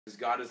Because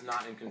God is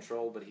not in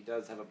control, but He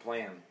does have a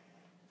plan,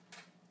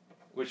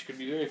 which could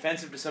be very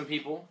offensive to some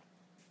people.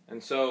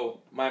 And so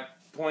my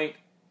point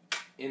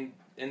in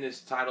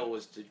this title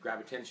was to grab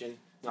attention,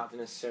 not to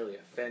necessarily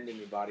offend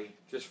anybody,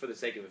 just for the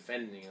sake of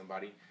offending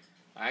anybody.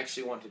 I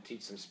actually want to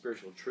teach some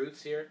spiritual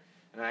truths here,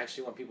 and I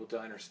actually want people to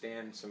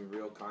understand some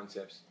real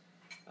concepts.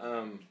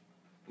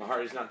 My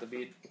heart is not to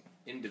be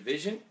in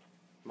division.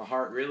 My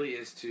heart really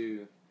is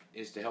to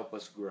help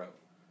us grow.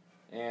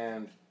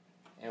 And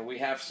we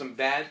have some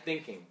bad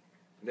thinking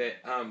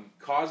that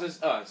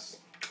causes us,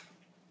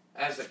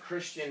 as a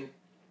Christian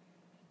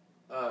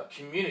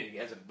community,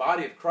 as a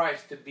body of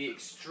Christ, to be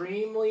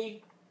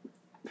extremely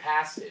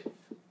passive.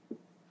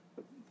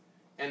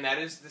 And that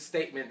is the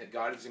statement that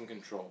God is in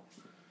control.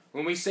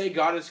 When we say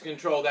God is in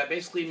control, that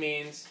basically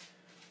means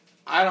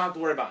I don't have to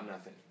worry about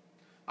nothing.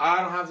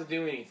 I don't have to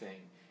do anything.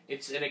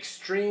 It's an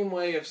extreme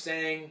way of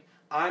saying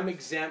I'm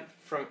exempt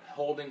from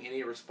holding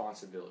any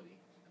responsibility.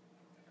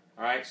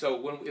 All right.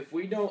 So if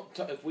we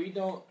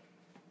don't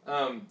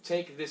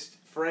take this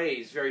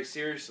phrase very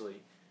seriously,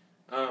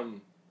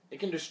 it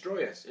can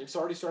destroy us. It's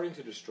already starting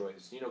to destroy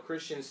us.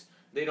 Christians,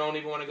 they don't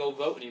even want to go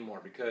vote anymore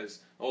because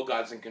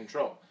God's in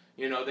control.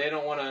 They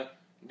don't want to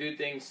do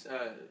things.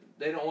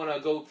 They don't want to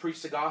go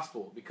preach the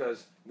gospel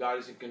because God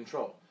is in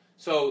control.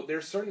 So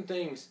there's certain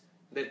things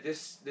that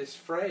this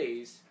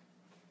phrase,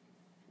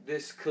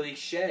 this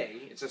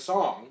cliche, it's a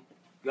song.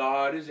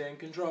 God is in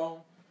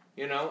control.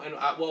 And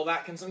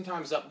that can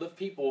sometimes uplift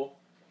people,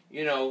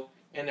 in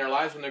their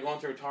lives when they're going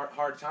through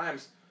hard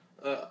times.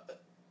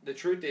 The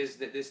truth is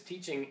that this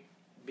teaching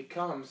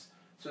becomes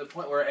to the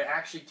point where it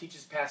actually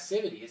teaches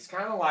passivity. It's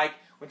kind of like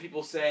when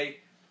people say,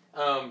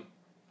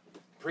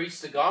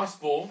 preach the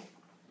gospel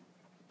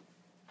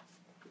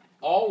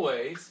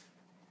always,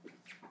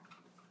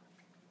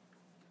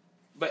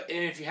 and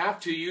if you have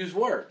to, use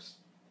words.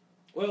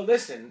 Well,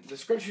 listen, the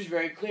scripture is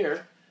very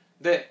clear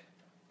that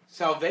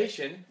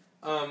salvation,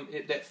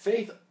 that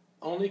faith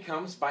only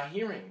comes by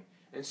hearing.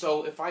 And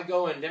so, if I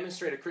go and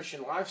demonstrate a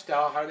Christian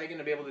lifestyle, how are they going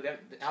to be able to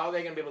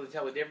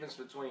tell the difference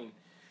between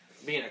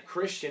being a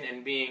Christian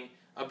and being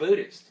a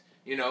Buddhist?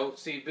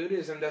 See,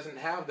 Buddhism doesn't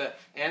have the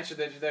answer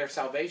to their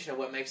salvation of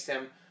what makes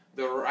them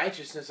the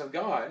righteousness of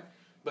God,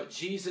 but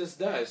Jesus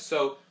does.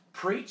 So,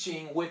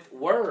 preaching with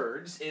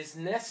words is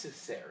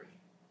necessary.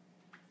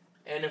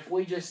 And if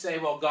we just say,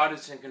 well, God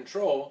is in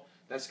control,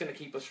 that's going to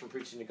keep us from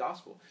preaching the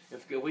gospel.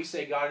 If we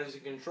say God is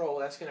in control,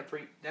 that's going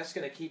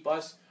to keep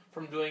us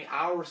from doing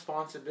our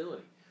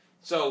responsibility.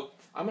 So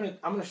I'm going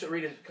to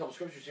read a couple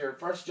scriptures here.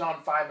 1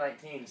 John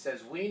 5:19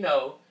 says, "We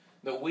know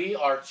that we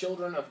are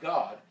children of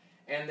God,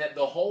 and that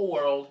the whole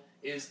world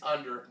is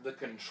under the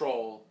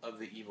control of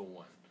the evil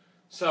one."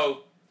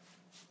 So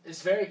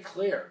it's very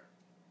clear.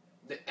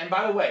 And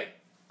by the way,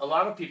 a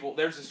lot of people,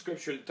 there's a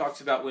scripture that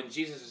talks about when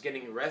Jesus was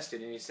getting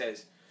arrested, and he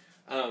says,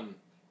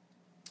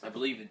 I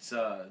believe it's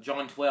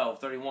John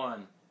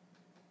 12:31,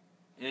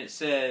 and it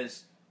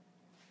says,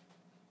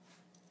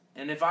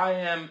 "And if I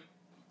am,"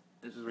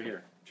 this is right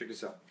here, check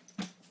this out.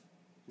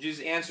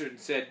 Jesus answered and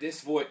said,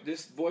 this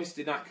voice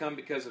did not come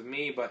because of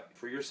me, but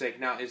for your sake.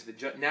 Now is the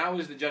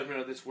judgment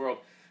of this world.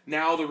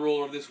 Now the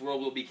ruler of this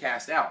world will be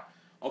cast out.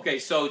 Okay,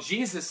 so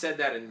Jesus said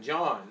that in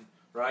John,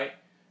 right?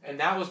 And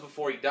that was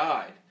before he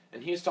died.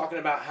 And he was talking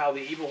about how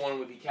the evil one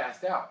would be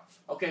cast out.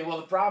 Okay, well,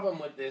 the problem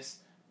with this,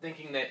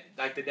 thinking that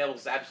like the devil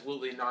is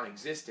absolutely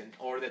non-existent,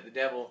 or that the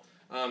devil,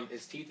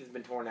 his teeth has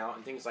been torn out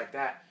and things like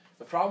that.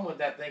 The problem with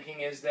that thinking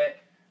is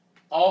that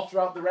all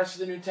throughout the rest of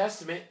the New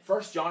Testament,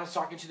 1 John is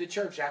talking to the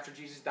church after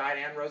Jesus died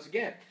and rose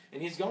again.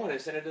 And he's going to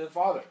send it to the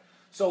Father.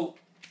 So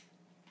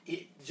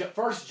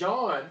 1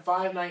 John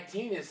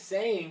 5:19 is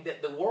saying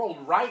that the world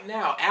right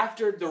now,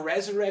 after the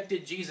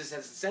resurrected Jesus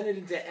has ascended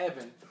into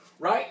heaven,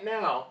 right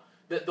now,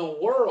 that the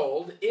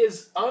world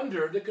is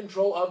under the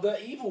control of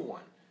the evil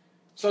one.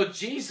 So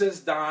Jesus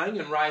dying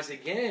and rising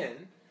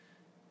again,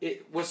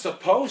 it was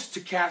supposed to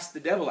cast the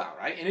devil out,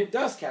 right? And it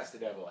does cast the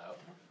devil out.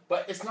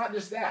 But it's not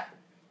just that.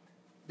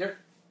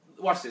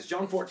 Watch this.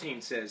 John 14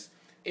 says,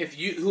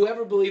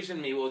 whoever believes in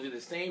me will do the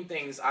same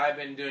things I've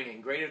been doing,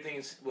 and greater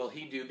things will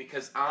he do,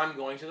 because I'm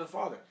going to the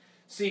Father.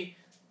 See,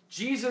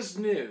 Jesus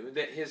knew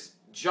that his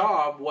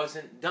job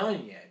wasn't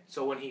done yet.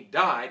 So when he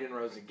died and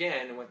rose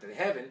again and went to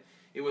heaven,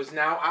 it was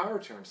now our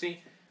turn. See,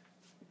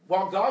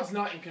 while God's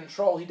not in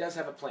control, he does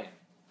have a plan.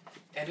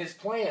 And his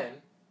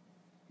plan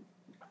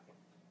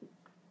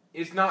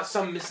is not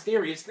some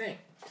mysterious thing.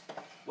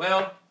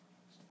 Well,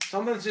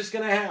 something's just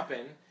going to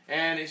happen,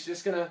 and it's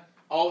just going to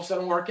all of a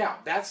sudden work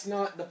out. That's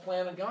not the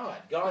plan of God.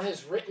 God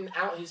has written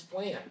out his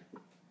plan.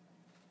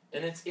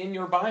 And it's in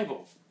your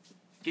Bible.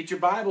 Get your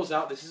Bibles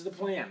out. This is the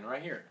plan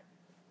right here.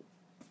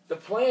 The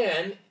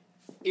plan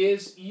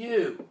is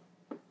you.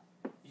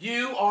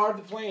 You are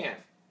the plan.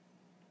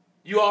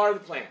 You are the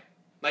plan.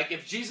 Like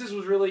if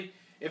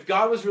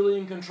God was really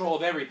in control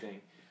of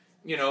everything,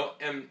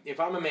 and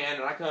if I'm a man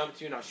and I come up to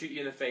you and I'll shoot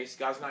you in the face,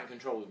 God's not in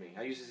control of me.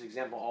 I use this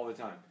example all the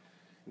time.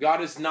 God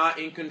is not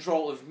in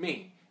control of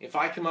me. If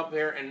I come up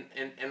there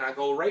and I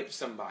go rape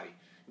somebody,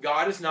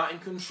 God is not in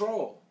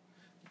control.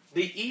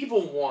 The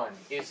evil one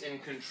is in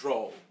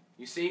control.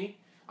 You see?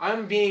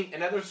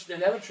 Another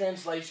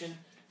translation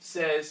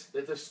says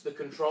that the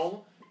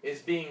control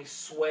is being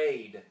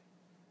swayed.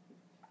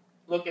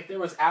 Look, if there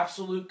was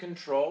absolute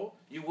control,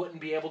 you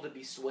wouldn't be able to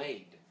be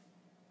swayed.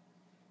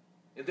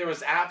 If there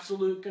was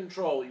absolute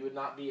control, you would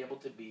not be able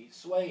to be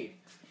swayed.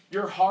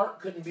 Your heart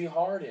couldn't be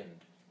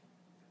hardened.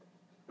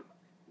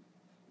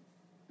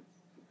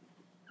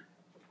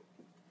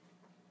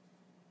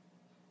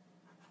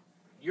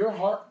 Your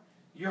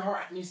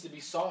heart needs to be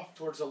soft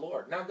towards the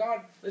Lord. Now,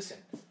 God, listen,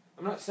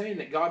 I'm not saying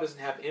that God doesn't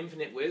have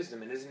infinite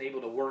wisdom and isn't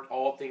able to work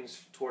all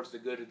things towards the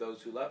good of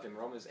those who love Him.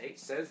 Romans 8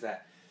 says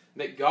that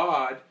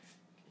God,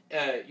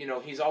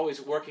 He's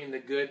always working the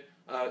good.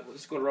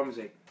 Let's go to Romans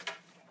 8.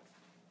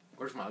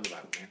 Where's my other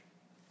Bible, man?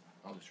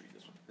 I'll just read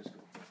this one.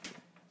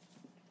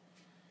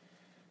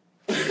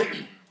 Let's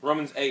go.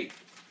 Romans 8.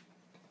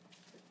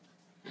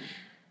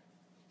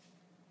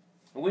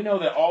 And we know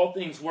that all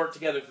things work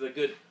together for the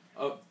good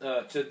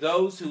to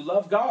those who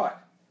love God.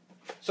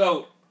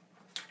 So,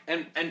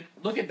 and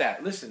look at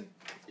that. Listen,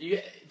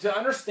 to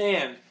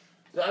understand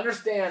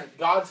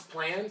God's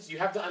plans, you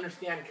have to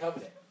understand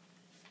covenant.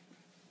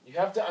 You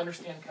have to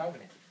understand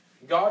covenant.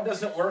 God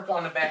doesn't work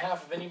on the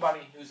behalf of anybody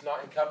who's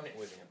not in covenant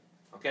with Him.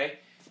 Okay?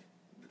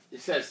 It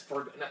says,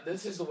 now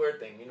this is the weird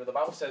thing. You know, the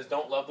Bible says,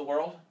 don't love the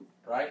world,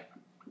 right?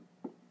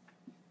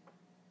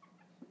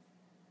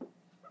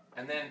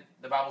 And then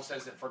the Bible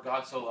says that for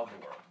God so loved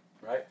the world,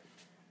 right?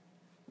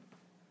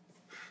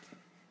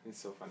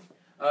 It's so funny.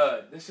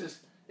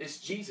 It's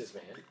Jesus,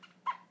 man.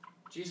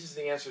 Jesus is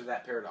the answer to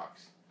that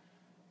paradox.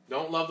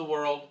 Don't love the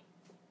world,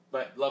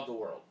 but love the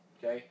world,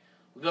 okay?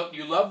 Look,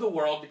 you love the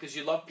world because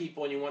you love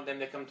people and you want them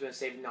to come to a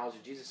saving knowledge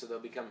of Jesus so they'll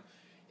become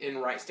in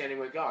right standing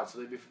with God, so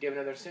they'll be forgiven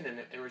of their sin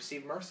and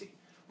receive mercy.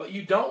 But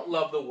you don't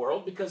love the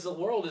world because the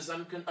world is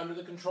under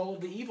the control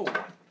of the evil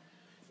one.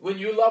 When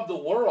you love the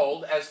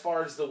world as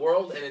far as the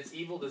world and its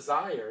evil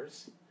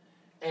desires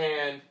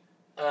and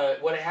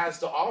what it has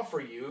to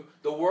offer you,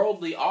 the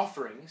worldly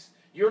offerings,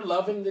 you're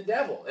loving the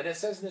devil. And it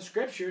says in the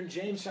scripture, in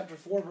James chapter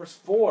 4, verse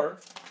 4,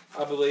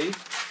 I believe,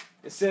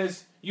 it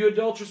says, you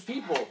adulterous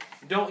people,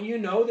 don't you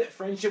know that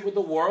friendship with the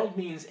world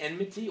means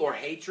enmity or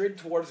hatred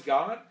towards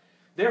God?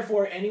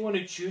 Therefore, anyone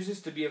who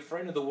chooses to be a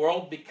friend of the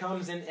world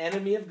becomes an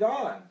enemy of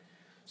God.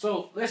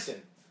 So,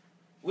 listen,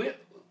 we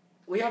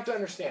have to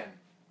understand,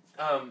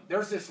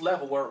 there's this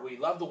level where we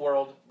love the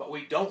world, but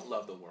we don't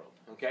love the world,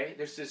 okay?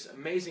 There's this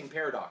amazing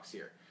paradox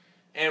here.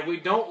 And we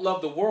don't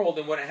love the world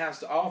and what it has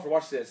to offer.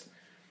 Watch this.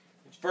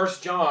 1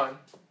 John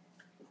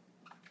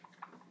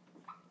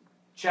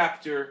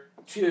chapter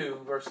 2,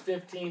 verse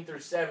 15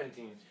 through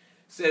 17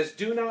 says,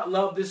 do not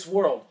love this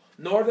world,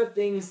 nor the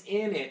things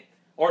in it,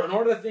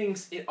 nor the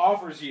things it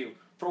offers you.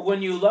 For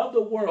when you love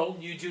the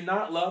world, you do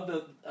not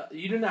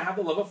have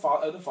the love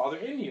of the Father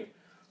in you.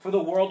 For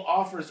the world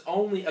offers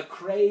only a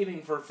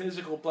craving for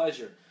physical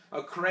pleasure,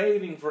 a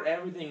craving for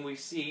everything we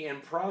see,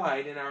 and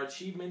pride in our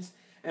achievements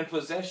and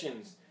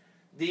possessions.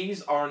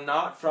 These are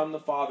not from the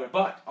Father,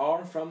 but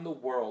are from the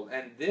world.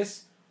 And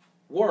this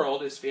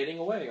world is fading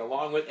away,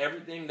 along with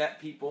everything that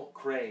people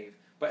crave.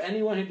 But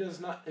anyone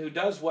who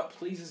does what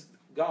pleases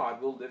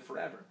God will live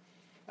forever.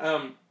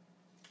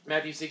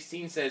 Matthew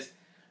 16 says,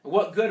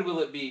 what good will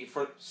it be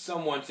for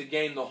someone to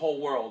gain the whole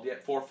world,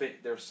 yet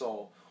forfeit their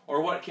soul?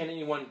 Or what can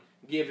anyone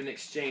give in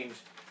exchange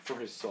for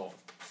his soul?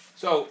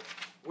 So,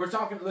 we're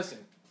talking, listen,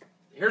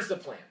 here's the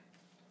plan.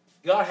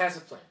 God has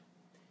a plan.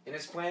 And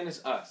His plan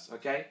is us,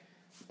 okay?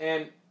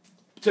 And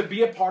to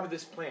be a part of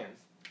this plan,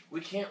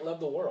 we can't love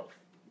the world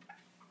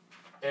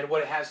and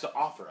what it has to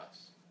offer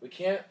us. We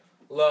can't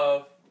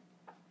love,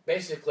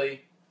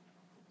 basically,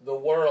 the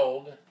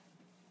world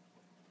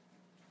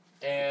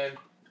and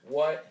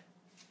what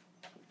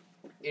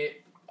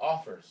it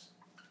offers.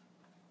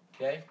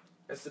 Okay?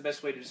 That's the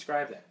best way to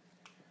describe that.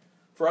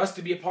 For us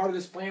to be a part of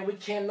this plan, we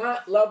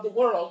cannot love the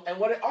world and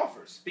what it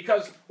offers.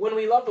 Because when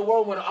we love the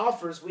world and what it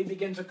offers, we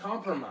begin to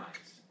compromise.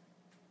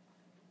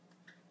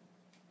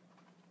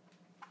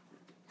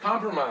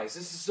 Compromise.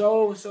 This is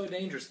so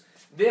dangerous.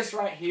 This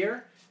right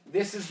here,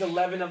 this is the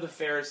leaven of the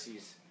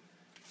Pharisees.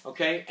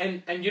 Okay?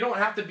 And you don't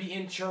have to be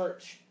in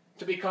church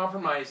to be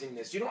compromising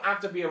this. You don't have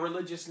to be a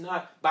religious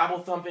nut,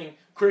 Bible-thumping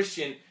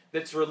Christian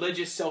that's a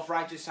religious,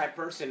 self-righteous type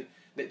person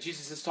that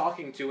Jesus is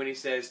talking to when He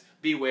says,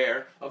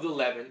 beware of the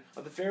leaven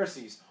of the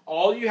Pharisees.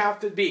 All you have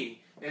to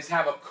be is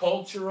have a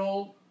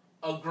cultural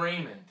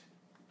agreement.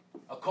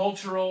 A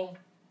cultural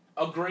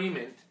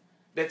agreement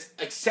that's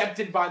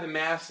accepted by the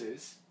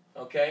masses,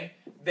 okay,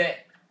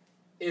 that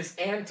is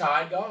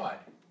anti-God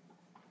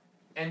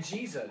and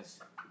Jesus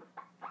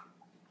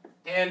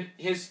and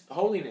His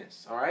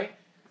holiness, all right?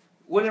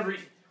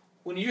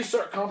 When you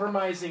start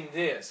compromising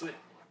this,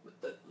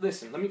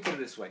 listen, let me put it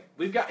this way.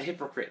 We've got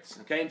hypocrites,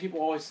 okay? And people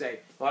always say,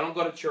 well, I don't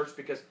go to church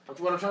because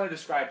what I'm trying to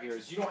describe here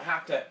is you don't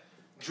have to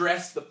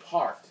dress the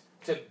part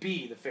to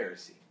be the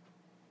Pharisee.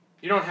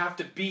 You don't have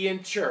to be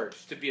in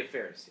church to be a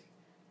Pharisee,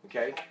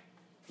 okay?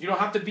 You don't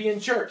have to be in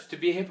church to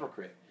be a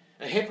hypocrite.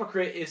 A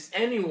hypocrite is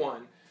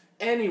anyone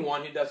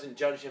who doesn't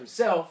judge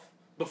himself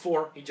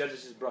before he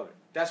judges his brother.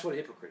 That's what a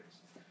hypocrite is.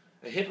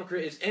 A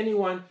hypocrite is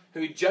anyone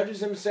who judges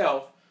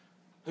himself,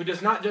 who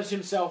does not judge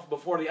himself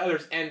before the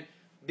others, and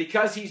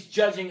because he's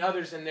judging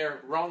others in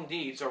their wrong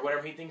deeds or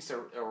whatever he thinks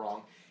are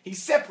wrong, he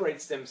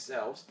separates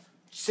themselves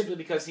simply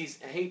because he's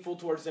hateful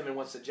towards them and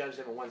wants to judge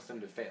them and wants them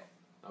to fail.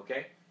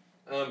 Okay?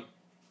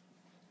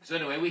 So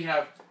anyway, we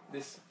have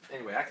this.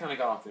 Anyway, I kind of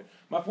got off there.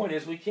 My point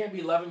is, we can't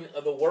be loving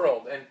of the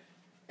world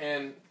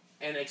and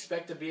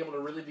expect to be able to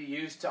really be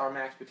used to our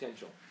max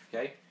potential.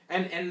 Okay?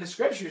 And the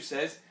Scripture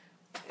says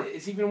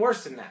it's even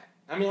worse than that.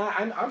 I mean,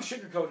 I'm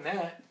sugarcoating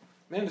that.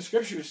 Man, the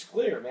Scripture is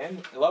clear,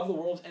 man. Love the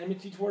world's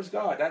enmity towards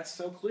God. That's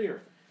so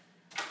clear.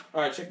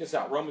 All right, check this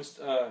out. Romans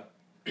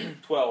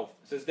 12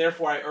 says,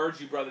 "Therefore I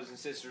urge you, brothers and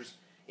sisters,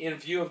 in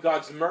view of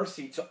God's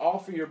mercy, to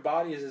offer your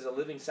bodies as a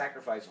living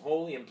sacrifice,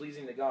 holy and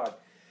pleasing to God.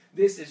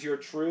 This is your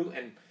true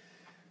and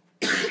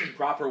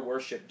proper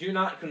worship. Do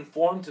not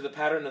conform to the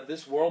pattern of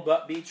this world,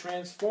 but be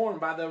transformed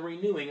by the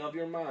renewing of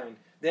your mind.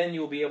 Then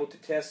you will be able to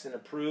test and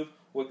approve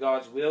what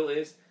God's will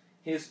is,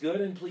 His good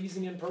and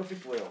pleasing and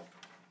perfect will."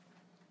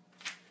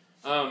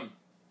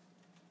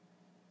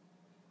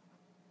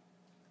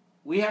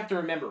 We have to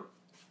remember,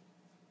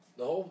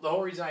 the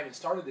whole reason I even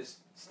started this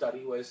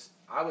study was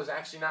I was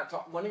actually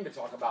not wanting to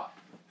talk about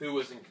who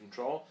was in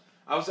control.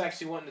 I was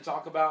actually wanting to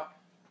talk about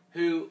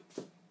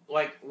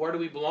where do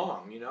we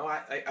belong? You know,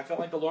 I felt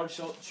like the Lord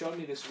showed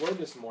me this word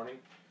this morning.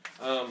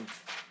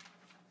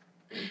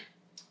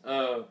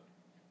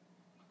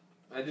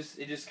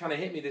 It just kind of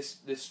hit me.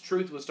 This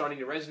truth was starting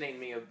to resonate in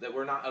me that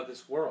we're not of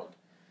this world.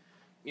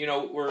 You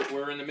know,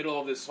 we're in the middle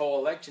of this whole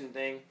election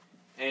thing,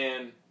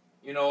 and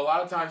you know, a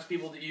lot of times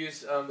people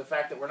use the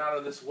fact that we're not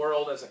of this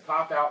world as a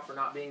cop-out for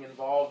not being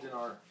involved in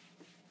our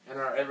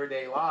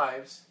everyday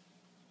lives,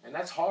 and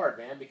that's hard,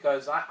 man,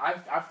 because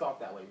I've thought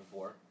that way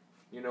before.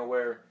 You know,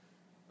 where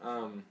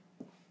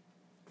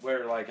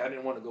like I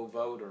didn't want to go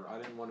vote, or I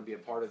didn't want to be a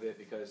part of it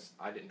because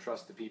I didn't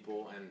trust the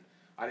people and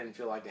I didn't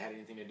feel like they had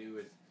anything to do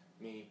with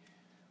me.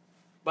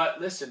 But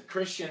listen,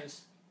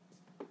 Christians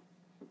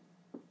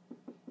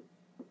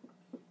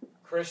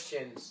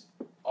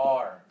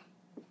are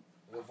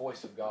the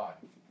voice of God.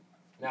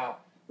 Now,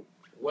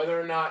 whether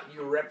or not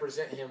you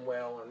represent Him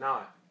well or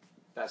not,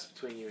 that's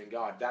between you and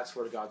God. That's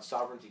where God's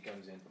sovereignty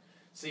comes in.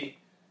 See,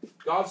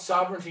 God's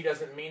sovereignty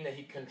doesn't mean that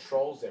He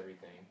controls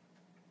everything.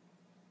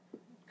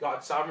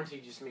 God's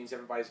sovereignty just means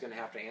everybody's going to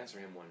have to answer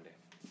Him one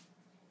day.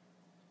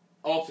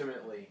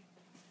 Ultimately,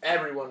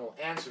 everyone will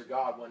answer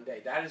God one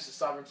day. That is the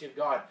sovereignty of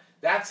God.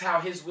 That's how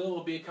His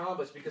will be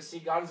accomplished, because, see,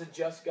 God is a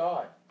just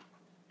God.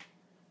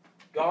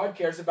 God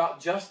cares about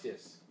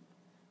justice.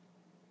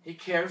 He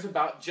cares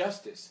about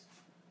justice.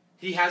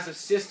 He has a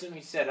system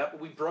He set up.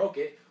 We broke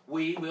it.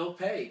 We will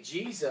pay.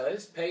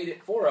 Jesus paid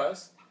it for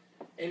us.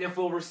 And if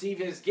we'll receive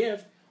His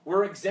gift,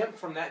 we're exempt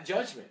from that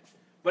judgment.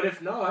 But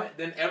if not,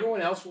 then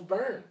everyone else will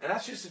burn. And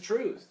that's just the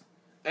truth.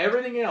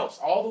 Everything else,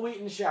 all the wheat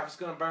in the chaff is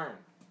going to burn.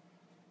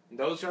 And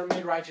those who are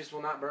made righteous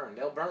will not burn.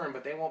 They'll burn,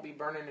 but they won't be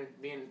burning and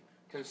being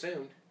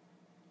consumed.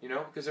 You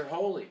know, because they're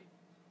holy.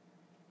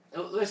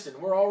 Listen,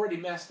 we're already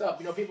messed up.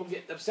 You know, people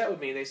get upset with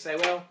me. They say,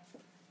 well,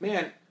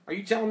 man, are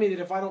you telling me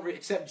that if I don't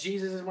accept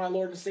Jesus as my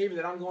Lord and Savior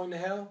that I'm going to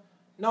hell?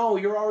 No,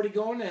 you're already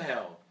going to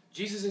hell.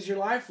 Jesus is your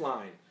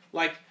lifeline.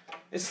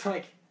 It's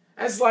like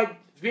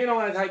being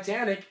on a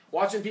Titanic,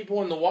 watching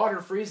people in the water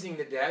freezing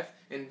to death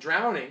and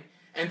drowning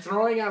and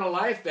throwing out a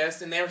life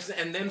vest and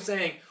them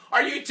saying,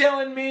 are you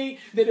telling me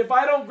that if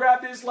I don't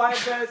grab this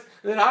life vest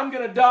that I'm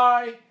going to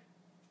die?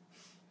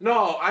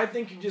 No, I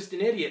think you're just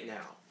an idiot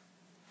now.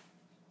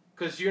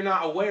 Because you're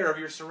not aware of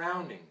your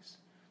surroundings.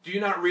 Do you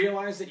not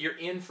realize that you're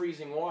in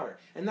freezing water?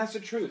 And that's the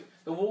truth.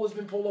 The wool has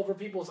been pulled over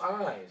people's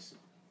eyes.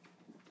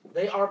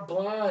 They are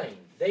blind.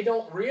 They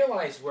don't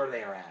realize where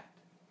they are at.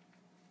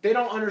 They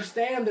don't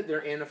understand that they're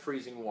in a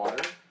freezing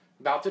water,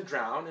 about to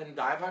drown and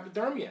die of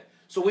hypothermia.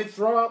 So we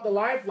throw out the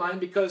lifeline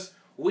because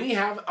we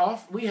have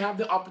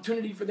the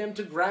opportunity for them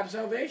to grab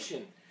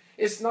salvation.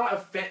 It's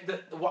not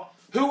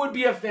who would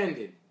be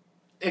offended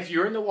if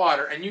you're in the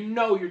water and you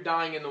know you're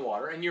dying in the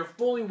water and you're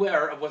fully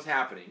aware of what's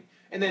happening,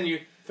 and then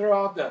you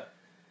throw out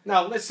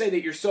now let's say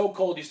that you're so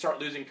cold you start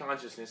losing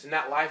consciousness and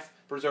that life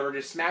preserver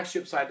just smacks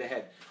you upside the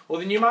head. Well,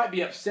 then you might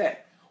be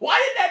upset. Why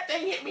did that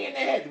thing hit me in the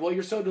head? Well,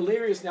 you're so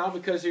delirious now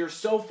because you're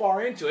so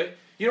far into it,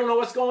 you don't know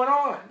what's going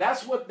on.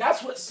 That's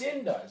what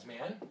sin does,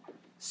 man.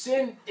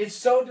 Sin is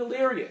so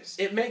delirious.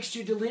 It makes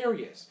you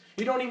delirious.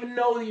 You don't even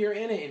know that you're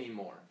in it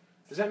anymore.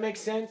 Does that make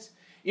sense?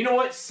 You know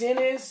what sin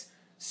is?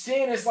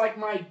 Sin is like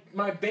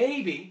my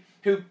baby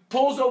who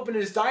pulls open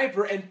his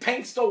diaper and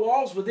paints the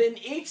walls with it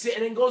and eats it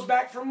and then goes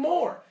back for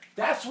more.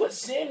 That's what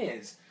sin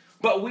is.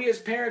 But we as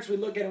parents, we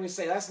look at it and we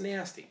say, that's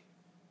nasty.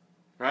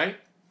 Right?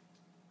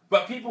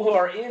 But people who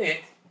are in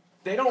it,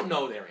 they don't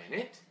know they're in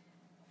it.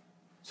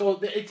 So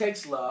it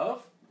takes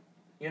love,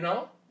 you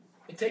know?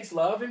 It takes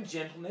love and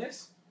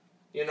gentleness,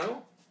 you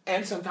know?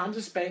 And sometimes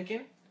a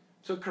spanking.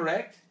 So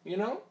correct, you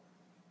know?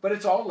 But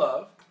it's all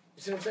love.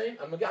 You see what I'm saying?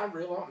 I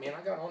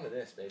got onto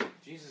this, baby.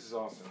 Jesus is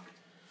awesome.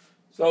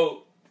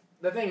 So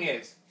the thing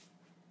is,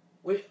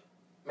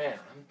 man,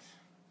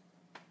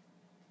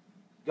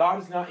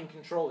 God is not in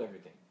control of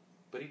everything,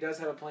 but he does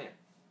have a plan.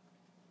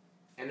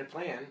 And the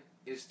plan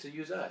is to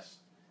use us.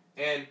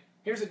 And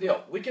here's the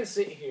deal. We can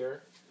sit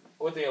here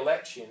with the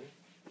election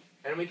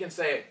and we can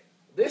say,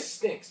 this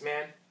stinks,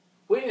 man.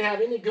 We didn't have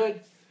any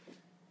good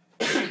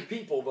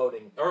people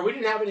voting, or we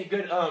didn't have any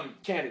good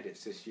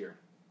candidates this year.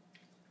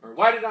 Or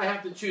why did I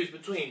have to choose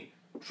between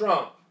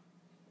Trump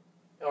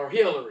or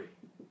Hillary?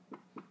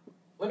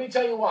 Let me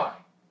tell you why.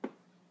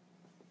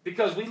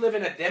 Because we live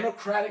in a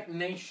democratic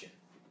nation.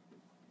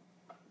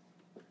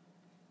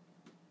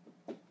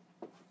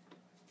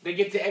 They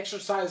get to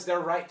exercise their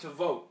right to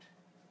vote.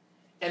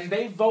 And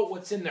they vote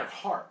what's in their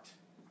heart.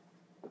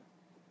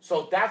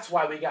 So that's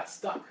why we got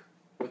stuck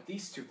with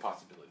these two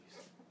possibilities.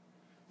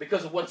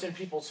 Because of what's in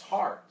people's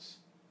hearts.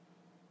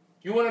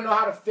 You want to know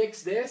how to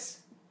fix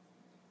this?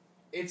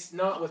 It's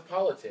not with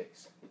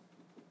politics.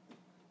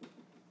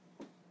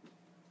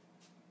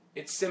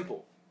 It's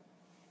simple.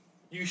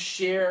 You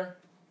share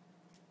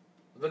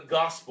the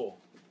gospel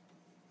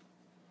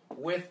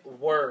with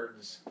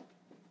words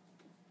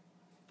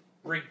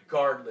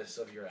regardless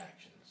of your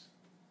actions.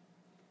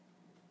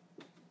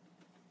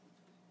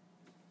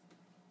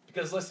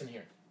 Because listen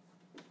here.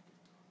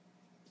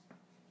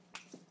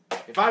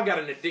 If I've got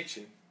an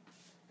addiction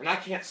and I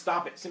can't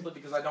stop it simply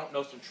because I don't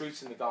know some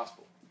truths in the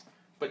gospel,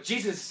 but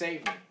Jesus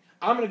saved me,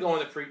 I'm going to go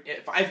in the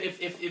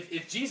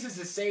if Jesus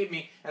has saved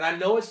me and I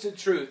know it's the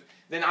truth,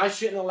 then I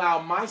shouldn't allow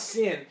my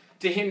sin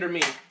to hinder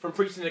me from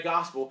preaching the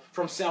gospel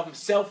from some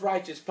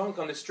self-righteous punk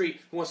on the street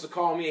who wants to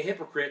call me a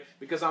hypocrite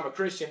because I'm a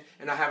Christian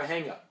and I have a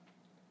hang-up.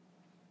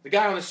 The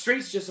guy on the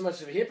street's just as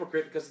much of a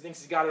hypocrite because he thinks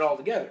he's got it all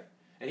together.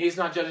 And he's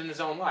not judging his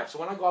own life. So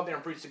when I go out there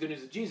and preach the good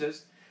news of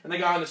Jesus, and the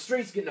guy on the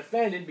street's getting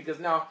offended because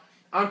now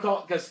I'm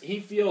called, because he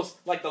feels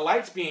like the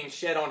light's being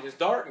shed on his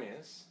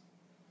darkness.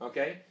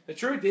 Okay? The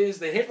truth is,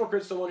 the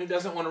hypocrite's the one who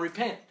doesn't want to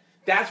repent.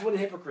 That's what a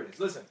hypocrite is.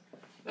 Listen,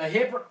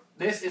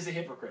 this is a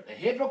hypocrite. A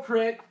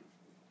hypocrite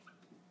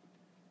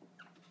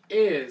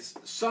is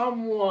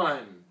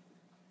someone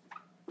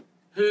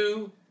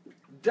who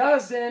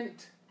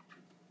doesn't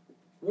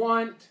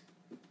want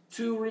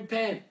to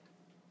repent.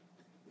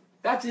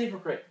 That's a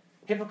hypocrite.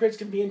 Hypocrites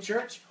can be in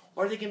church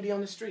or they can be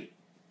on the street.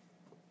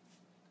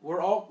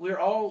 We're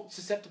all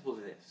susceptible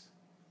to this.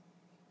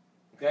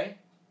 Okay?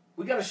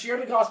 We got to share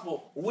the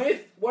gospel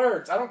with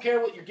words. I don't care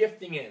what your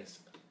gifting is.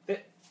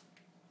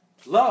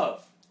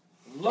 Love.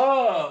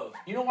 Love.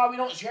 You know why we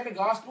don't share the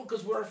gospel?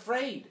 Because we're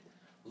afraid.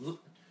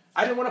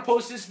 I didn't want to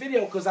post this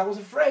video because I was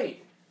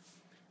afraid.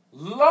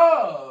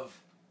 Love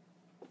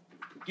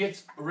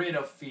gets rid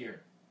of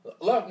fear.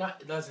 Love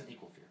doesn't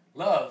equal fear.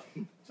 Love,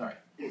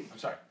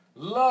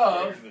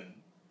 love,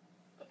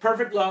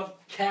 perfect love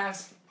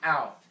casts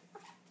out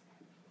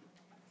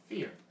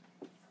fear.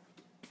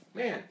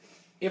 Man,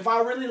 if I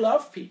really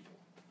love people,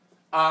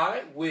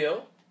 I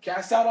will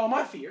cast out all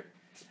my fear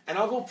and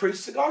I'll go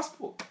preach the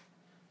gospel.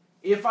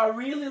 If I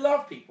really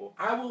love people,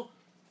 I will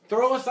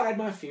throw aside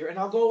my fear and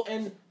I'll go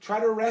and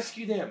try to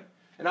rescue them.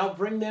 And I'll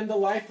bring them the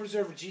life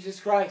preserver, Jesus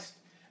Christ.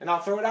 And I'll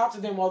throw it out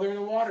to them while they're in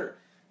the water.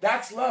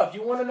 That's love.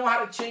 You want to know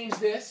how to change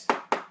this?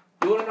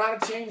 You want to know how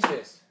to change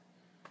this?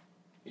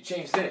 You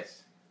change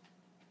this.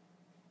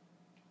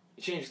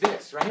 You change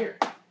this right here.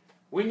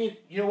 We need,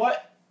 you know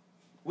what?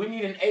 We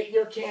need an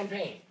 8-year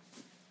campaign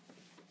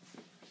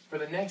for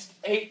the next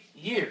 8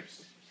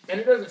 years. And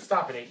it doesn't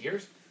stop at 8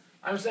 years.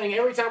 I'm saying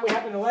every time we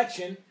have an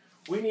election,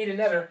 we need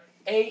another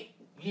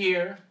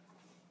 8-year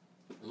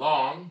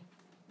long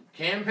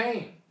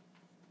campaign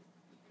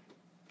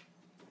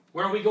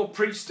where we go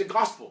preach the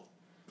gospel.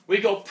 We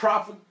go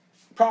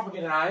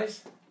propagandize.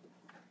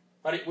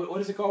 What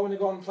is it called when they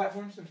go on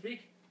platforms and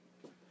speak?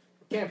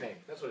 Campaign.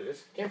 That's what it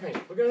is. Campaign.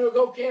 We're going to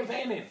go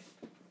campaigning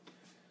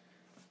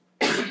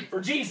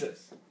for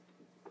Jesus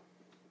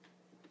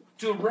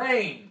to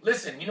reign.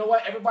 Listen, you know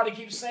what? Everybody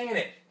keeps saying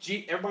it.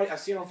 Everybody, I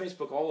see it on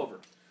Facebook all over.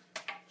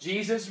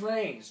 Jesus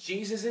reigns.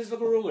 Jesus is the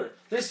ruler.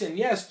 Listen,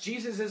 yes,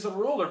 Jesus is the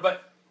ruler,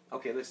 but,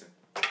 okay, listen.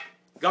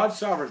 God's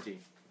sovereignty,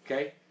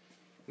 okay,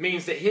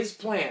 means that his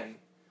plan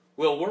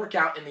will work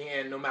out in the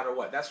end no matter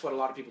what. That's what a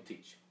lot of people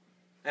teach.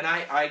 And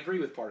I agree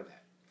with part of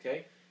that,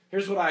 okay?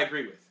 Here's what I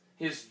agree with.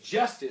 His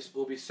justice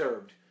will be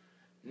served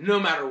no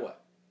matter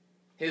what.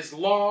 His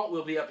law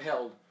will be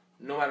upheld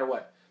no matter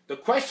what. The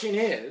question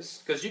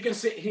is, because you can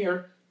sit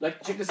here,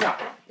 like, check this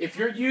out. If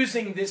you're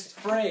using this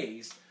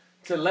phrase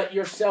to let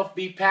yourself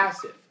be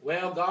passive,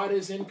 well, God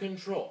is in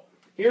control.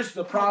 Here's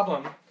the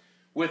problem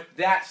with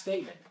that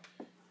statement.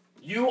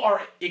 You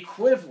are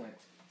equivalent.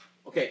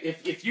 Okay,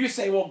 if you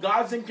say, well,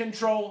 God's in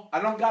control,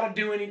 I don't got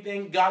to do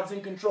anything, God's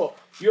in control.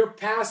 You're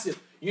passive.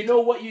 You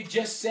know what you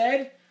just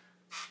said?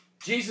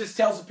 Jesus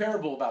tells a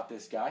parable about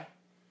this guy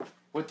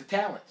with the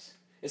talents.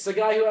 It's the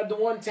guy who had the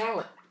one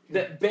talent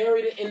that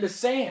buried it in the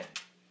sand.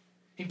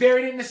 He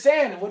buried it in the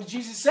sand. And what did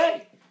Jesus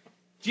say?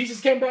 Jesus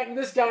came back to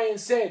this guy and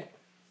said,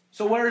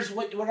 so where's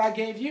what I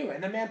gave you?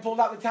 And the man pulled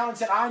out the talent and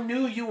said, I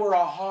knew you were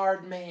a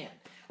hard man,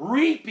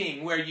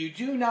 reaping where you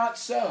do not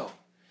sow.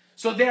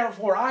 So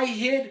therefore I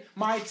hid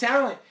my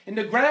talent in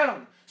the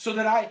ground so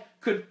that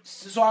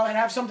so I would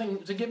have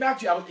something to get back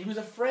to you. He was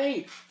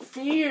afraid.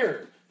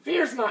 Fear.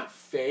 Fear's not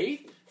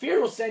faith.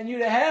 Fear will send you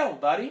to hell,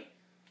 buddy.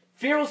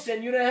 Fear will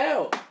send you to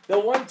hell. The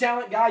 1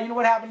 talent guy, you know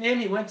what happened to him?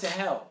 He went to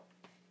hell.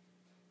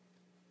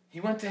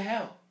 He went to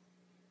hell.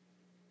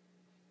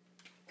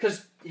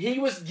 Because he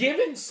was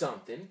given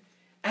something,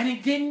 and he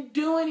didn't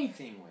do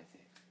anything with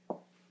it.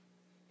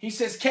 He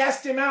says,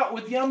 cast him out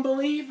with the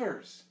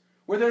unbelievers,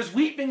 where there's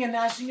weeping and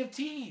gnashing of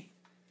teeth.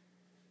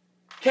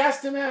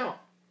 Cast him out.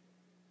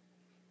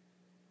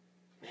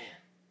 Man.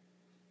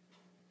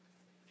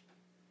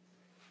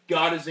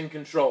 God is in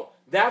control.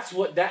 That's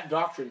what that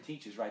doctrine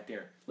teaches right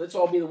there. Let's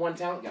all be the 1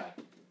 talent guy.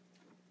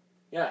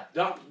 Yeah,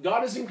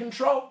 God is in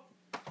control.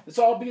 Let's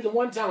all be the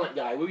 1 talent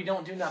guy. We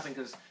don't do nothing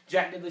because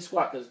Jack Diddley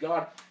Squat, because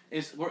God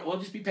is, we'll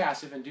just be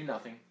passive and do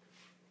nothing.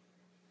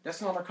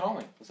 That's not our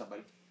calling. What's up,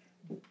 buddy?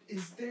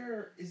 Is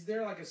there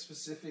like a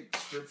specific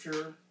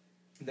scripture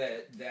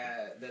that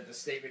the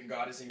statement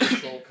God is in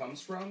control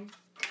comes from?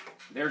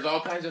 There's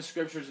all kinds of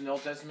scriptures in the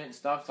Old Testament and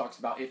stuff. Talks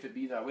about if it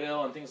be thy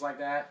will and things like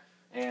that.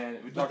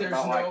 And we but talked there's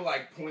about no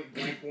like point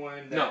blank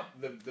one that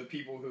no. the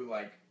people who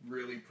like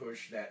really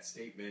push that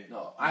statement.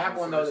 No, I have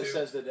one though that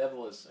says the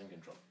devil is in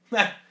control.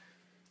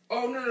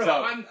 Oh no!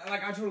 So,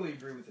 I totally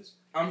agree with this.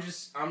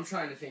 I'm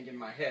trying to think in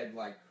my head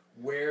like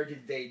where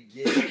did they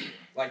get it?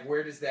 Like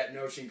where does that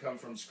notion come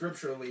from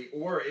scripturally,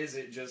 or is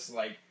it just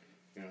like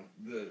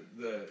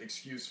the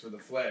excuse for the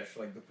flesh,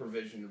 like the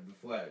provision of the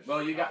flesh?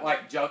 Well, you got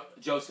like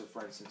Joseph,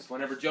 for instance.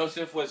 Whenever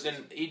Joseph was in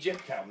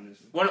Egypt,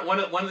 Calvinism. One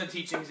of the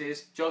teachings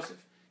is Joseph.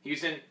 He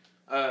was in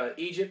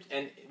Egypt,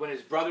 and when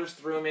his brothers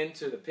threw him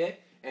into the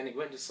pit, and he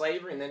went into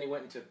slavery, and then he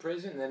went into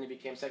prison, and then he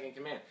became second in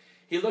command.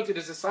 He looked at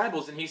his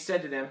disciples, and he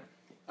said to them,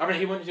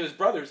 he went to his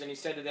brothers, and he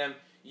said to them,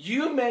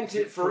 you meant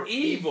it for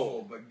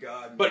evil,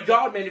 but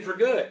God meant it for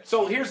good.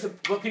 So here's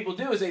what people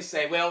do is they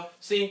say, well,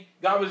 see,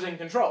 God was in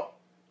control.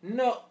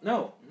 No.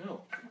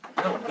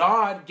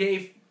 God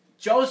gave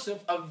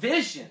Joseph a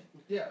vision.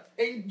 Yeah,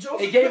 and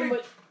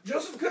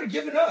Joseph could have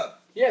given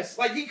up. Yes.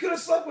 Like he could have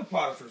slept with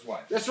Potiphar's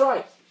wife. That's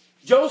right.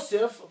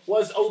 Joseph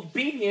was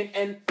obedient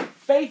and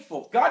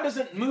faithful. God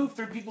doesn't move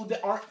through people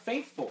that aren't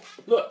faithful.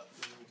 Look.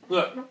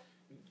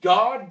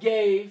 God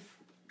gave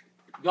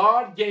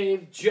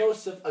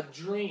Joseph a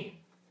dream.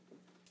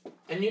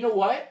 And you know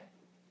what?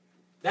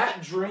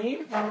 That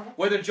dream,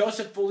 whether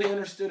Joseph fully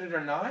understood it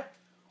or not,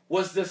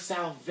 was the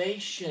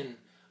salvation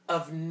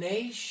of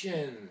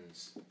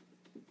nations.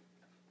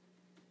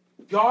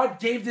 God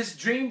gave this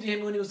dream to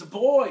him when he was a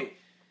boy.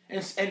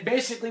 And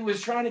basically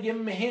was trying to give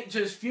him a hint to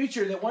his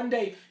future that one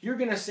day you're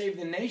going to save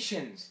the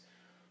nations.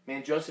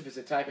 Man, Joseph is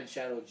a type and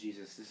shadow of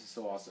Jesus. This is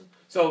so awesome.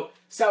 So,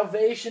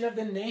 salvation of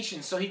the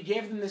nations. So he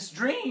gave them this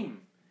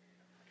dream.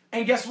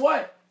 And guess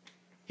what?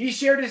 He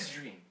shared his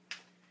dream.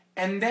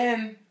 And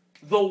then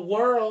the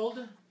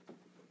world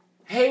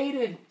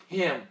hated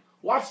him.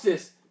 Watch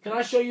this. Can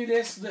I show you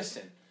this?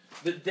 Listen.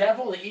 The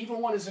devil, the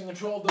evil one, is in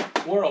control of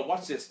the world.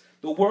 Watch this.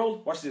 The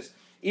world, watch this.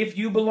 If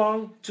you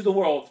belong to the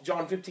world,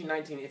 John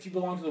 15:19, if you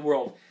belong to the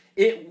world,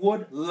 it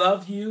would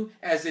love you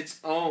as its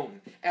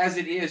own. As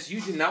it is, you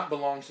do not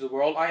belong to the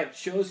world. I have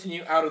chosen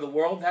you out of the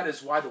world. That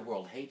is why the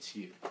world hates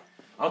you.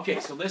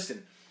 Okay, so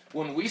listen.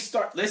 When we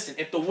start, listen,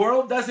 if the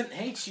world doesn't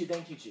hate you,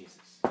 thank you,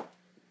 Jesus.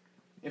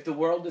 If the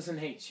world doesn't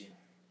hate you,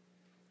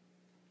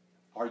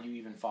 are you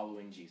even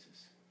following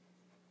Jesus?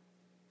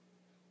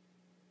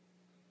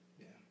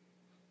 Yeah.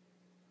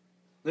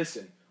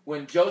 Listen,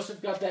 when Joseph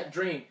got that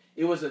dream,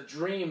 it was a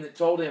dream that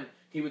told him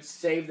he would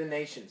save the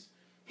nations.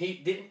 He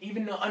didn't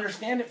even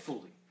understand it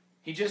fully.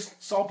 He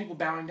just saw people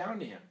bowing down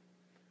to him.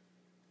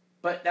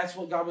 But that's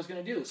what God was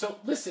going to do. So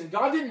listen,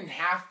 God didn't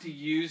have to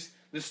use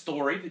the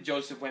story that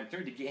Joseph went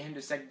through to get him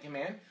to second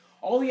command.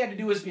 All he had to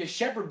do was be a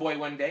shepherd boy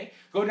one day,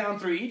 go down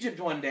through Egypt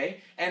one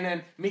day, and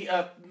then meet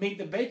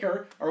the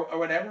baker or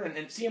whatever,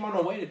 and see him on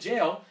the way to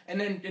jail, and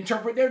then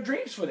interpret their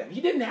dreams for them.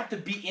 He didn't have to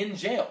be in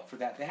jail for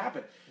that to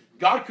happen.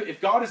 God could, if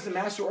God is the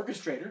master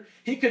orchestrator,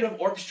 he could have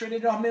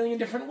orchestrated it a million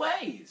different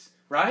ways,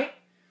 right?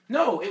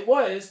 No, it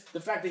was the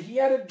fact that he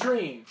had a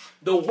dream.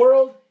 The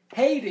world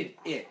hated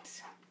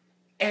it.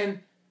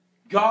 And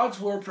God's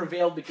word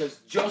prevailed because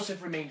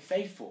Joseph remained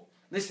faithful.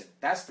 Listen,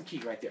 that's the key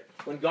right there.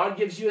 When God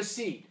gives you a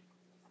seed,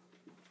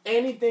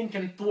 anything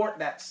can thwart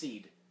that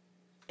seed.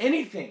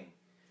 Anything.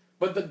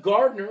 But the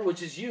gardener,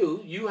 which is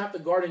you have to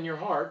garden your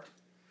heart.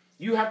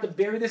 You have to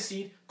bury the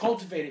seed,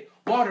 cultivate it,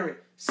 water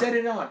it, set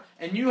it on.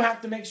 And you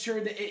have to make sure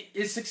that it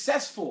is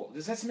successful.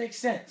 Does that make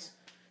sense?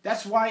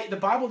 That's why the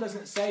Bible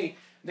doesn't say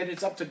that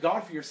it's up to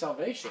God for your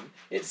salvation.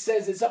 It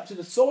says it's up to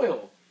the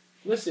soil.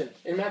 Listen,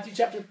 in Matthew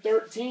chapter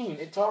 13,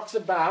 it talks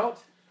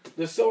about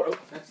the sower. Oh,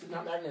 that's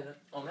not magnetic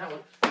on that one.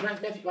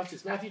 Matthew, watch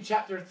this. Matthew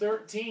chapter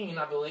 13,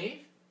 I believe.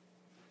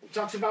 It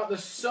talks about the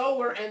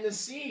sower and the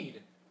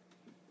seed.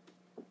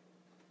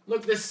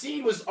 Look, the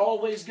seed was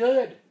always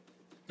good.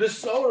 The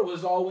sower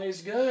was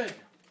always good.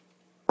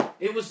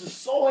 It was the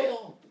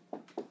soil.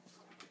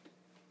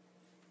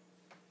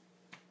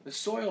 The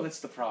soil that's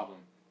the problem.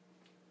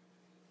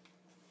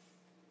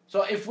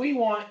 So if we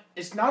want,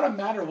 it's not a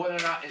matter whether or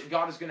not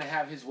God is going to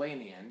have his way in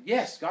the end.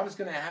 Yes, God is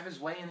going to have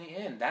his way in the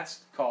end.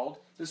 That's called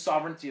the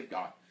sovereignty of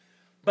God.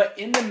 But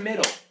in the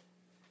middle,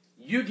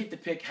 you get to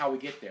pick how we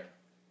get there.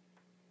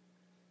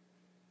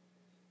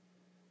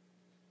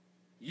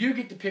 You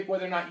get to pick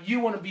whether or not you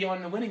want to be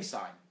on the winning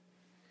side.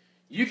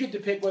 You get to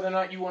pick whether or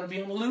not you want to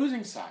be on the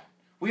losing side.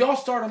 We all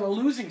start on the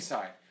losing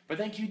side. But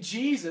thank you,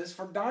 Jesus,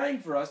 for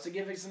dying for us to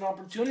give us an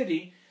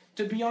opportunity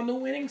to be on the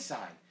winning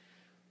side.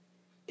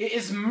 It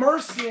is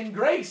mercy and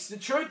grace. The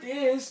truth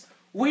is,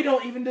 we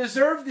don't even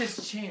deserve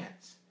this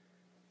chance.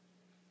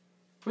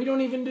 We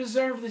don't even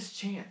deserve this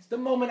chance. The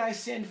moment I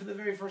sinned for the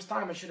very first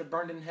time, I should have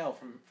burned in hell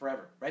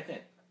forever. Right then.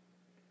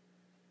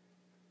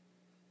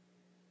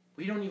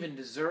 We don't even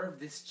deserve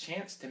this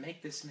chance to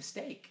make this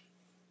mistake.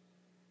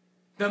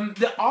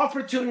 The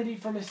opportunity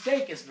for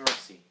mistake is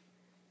mercy.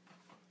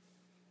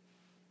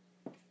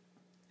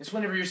 It's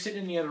whenever you're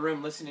sitting in the other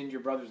room listening to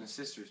your brothers and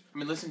sisters.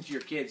 Listening to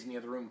your kids in the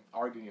other room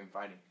arguing and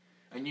fighting.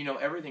 And you know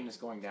everything is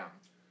going down.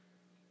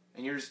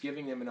 And you're just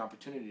giving them an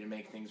opportunity to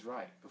make things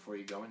right before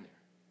you go in there.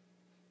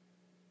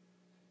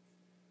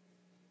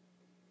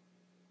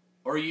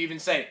 Or you even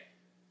say,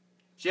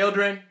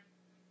 children,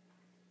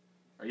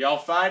 are y'all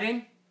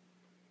fighting?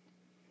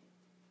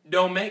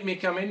 Don't make me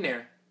come in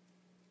there.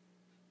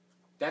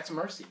 That's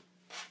mercy.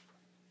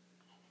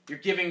 You're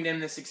giving them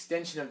this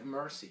extension of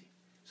mercy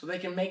so they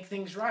can make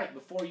things right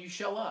before you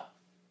show up.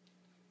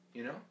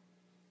 You know?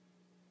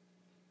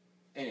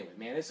 Anyway,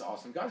 man, it's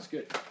awesome. God is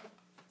good.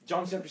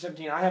 John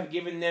 17, I have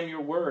given them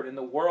your word, and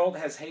the world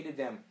has hated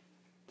them,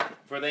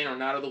 for they are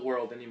not of the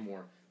world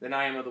anymore than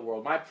I am of the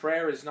world. My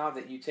prayer is not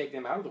that you take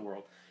them out of the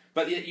world,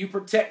 but that you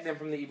protect them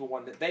from the evil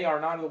one, that they are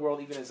not of the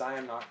world even as I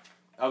am not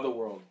of the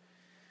world.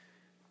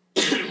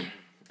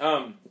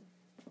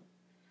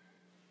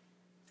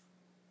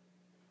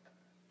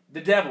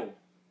 The devil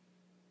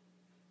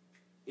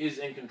is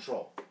in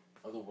control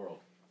of the world.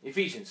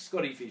 Ephesians. Let's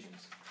go to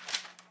Ephesians.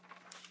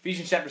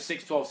 Ephesians chapter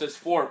 6:12 says,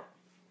 for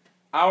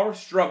our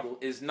struggle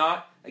is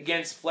not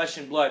against flesh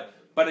and blood,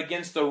 but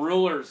against the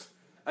rulers,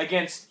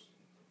 against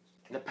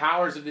the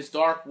powers of this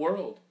dark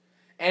world,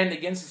 and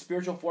against the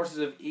spiritual forces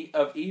of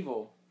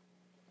evil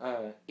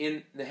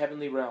in the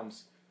heavenly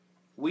realms.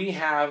 We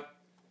have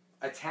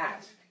a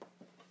task.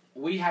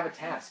 We have a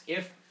task.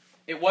 If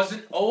it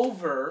wasn't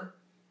over,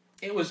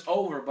 it was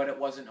over, but it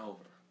wasn't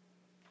over.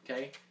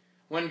 Okay?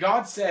 When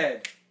God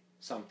said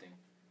something,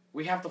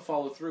 we have to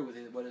follow through with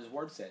what his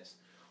word says.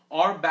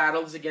 Our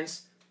battle is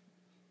against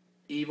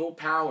evil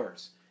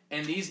powers.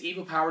 And these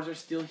evil powers are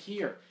still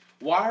here.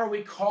 Why are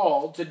we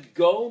called to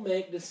go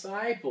make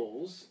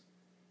disciples?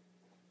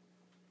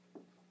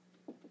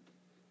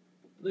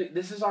 Look,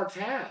 this is our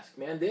task,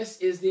 man. This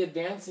is the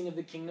advancing of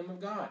the kingdom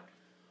of God.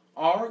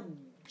 Our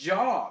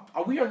job.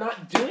 We are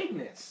not doing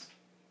this.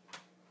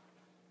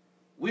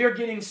 We are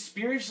getting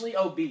spiritually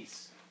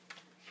obese.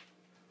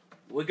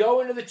 We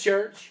go into the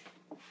church.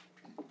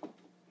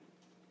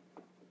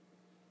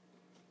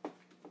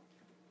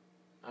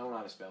 I don't know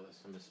how to spell this.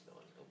 I'm just spelling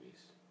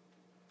obese.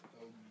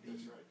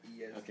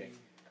 O-B-E-S-E. Okay.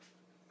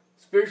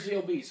 Spiritually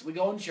obese. We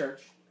go in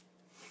church.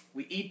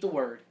 We eat the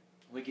word.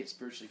 We get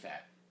spiritually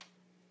fat.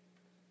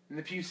 And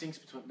the pew sinks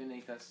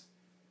beneath us.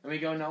 And we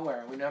go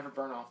nowhere. We never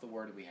burn off the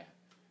word that we have.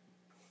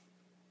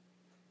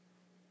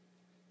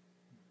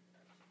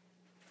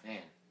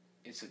 Man,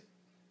 anyway.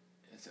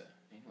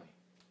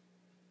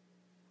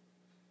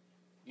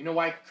 You know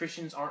why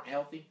Christians aren't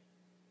healthy?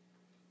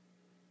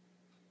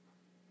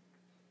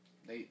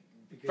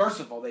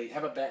 First of all, they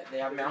have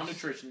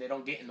malnutrition. They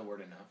don't get in the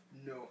word enough.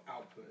 No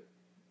output.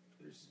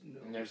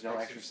 There's no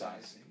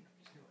exercise.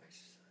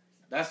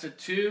 That's the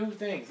two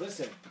things.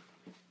 Listen,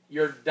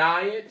 your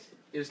diet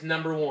is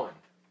number one.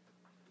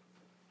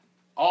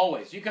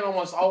 Always. You can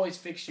almost always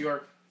fix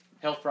your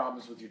health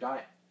problems with your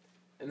diet.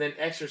 And then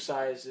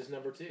exercise is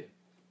number two.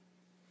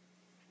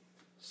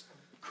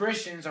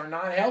 Christians are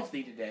not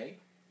healthy today,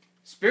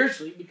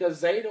 spiritually, because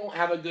they don't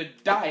have a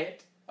good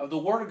diet of the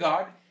Word of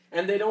God,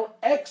 and they don't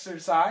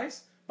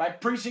exercise by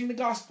preaching the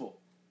gospel.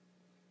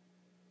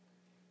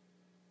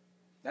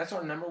 That's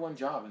our number one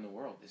job in the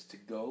world, is to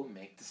go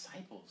make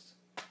disciples.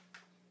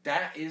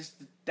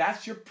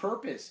 That's your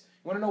purpose.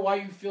 You want to know why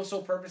you feel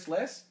so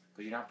purposeless?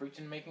 Because you're not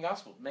preaching and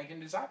making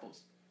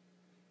disciples.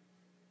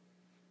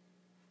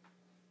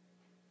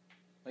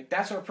 Like,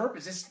 that's our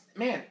purpose.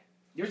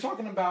 You're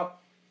talking about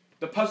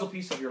the puzzle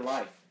piece of your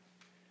life.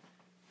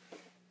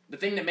 The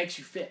thing that makes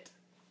you fit.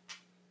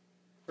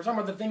 We're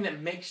talking about the thing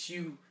that makes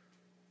you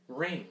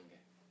ring.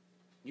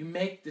 You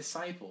make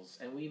disciples,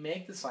 and we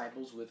make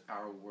disciples with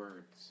our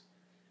words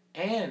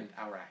and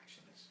our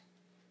actions.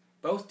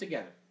 Both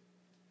together.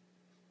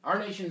 Our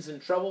nation's in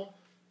trouble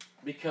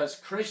because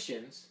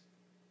Christians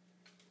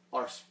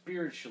are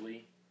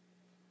spiritually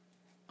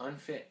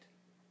unfit.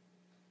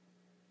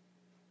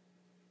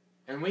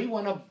 And we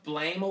want to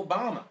blame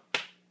Obama.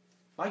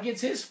 Like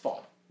it's his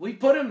fault. We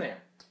put him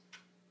there.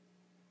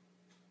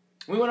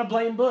 We want to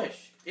blame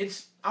Bush.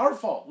 It's our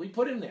fault. We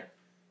put him there.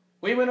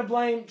 We want to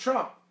blame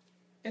Trump.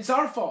 It's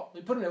our fault.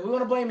 We put him there. We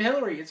want to blame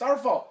Hillary. It's our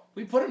fault.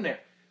 We put him there.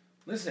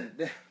 Listen,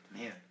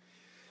 man.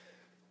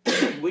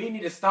 We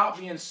need to stop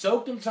being so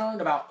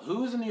concerned about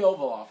who's in the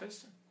Oval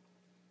Office,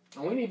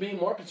 and we need to be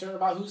more concerned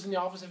about who's in the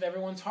office of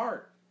everyone's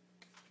heart.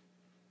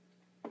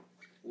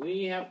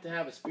 We have to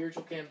have a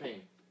spiritual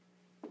campaign.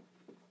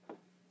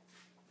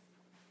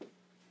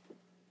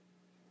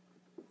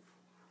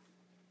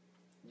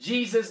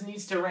 Jesus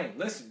needs to reign.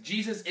 Listen,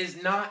 Jesus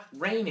is not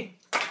reigning.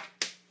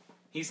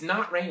 He's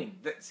not reigning.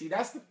 See,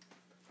 that's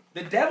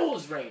the devil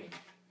is reigning.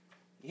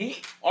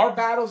 Our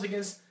battle's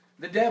against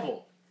the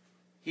devil.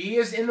 He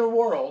is in the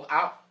world.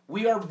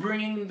 We are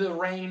bringing the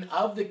reign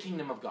of the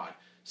kingdom of God.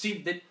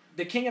 See,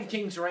 the King of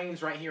Kings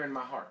reigns right here in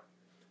my heart.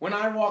 When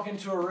I walk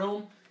into a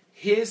room,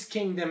 his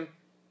kingdom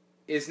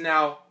is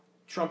now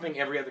trumping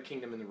every other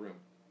kingdom in the room.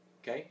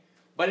 Okay?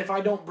 But if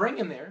I don't bring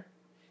him there,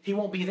 he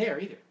won't be there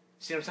either.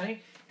 See what I'm saying?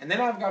 And then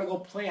I've got to go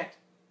plant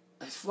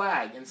his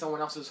flag in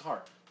someone else's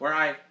heart, where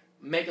I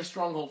make a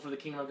stronghold for the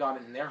kingdom of God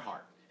in their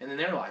heart and in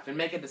their life, and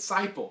make a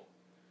disciple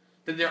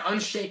that they're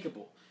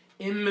unshakable,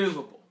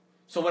 immovable.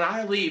 So when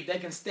I leave, they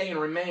can stay and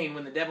remain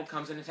when the devil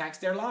comes and attacks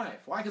their life.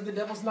 Why? Because the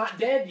devil's not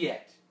dead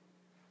yet.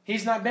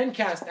 He's not been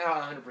cast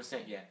out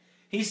 100% yet.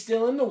 He's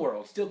still in the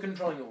world, still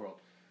controlling the world.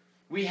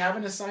 We have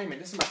an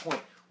assignment. This is my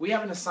point. We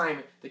have an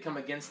assignment to come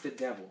against the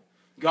devil.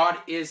 God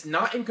is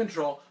not in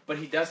control, but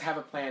he does have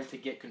a plan to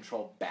get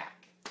control back.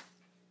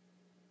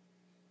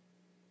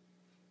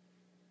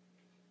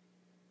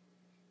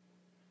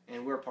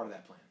 And we're a part of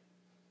that plan.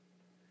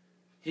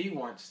 He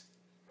wants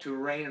to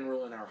reign and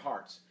rule in our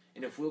hearts.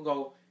 And if we'll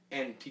go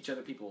and teach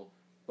other people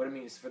what it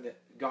means for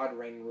God to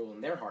reign and rule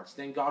in their hearts,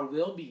 then God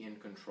will be in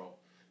control.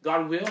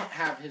 God will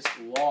have his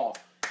law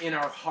in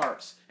our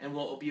hearts, and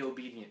we'll be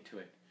obedient to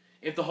it.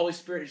 If the Holy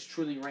Spirit is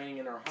truly reigning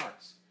in our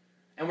hearts.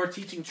 And we're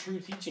teaching true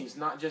teachings,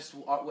 not just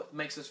what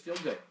makes us feel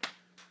good.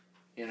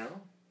 You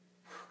know?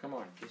 Come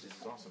on, this is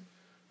awesome.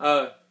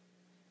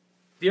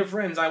 Dear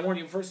friends, I warn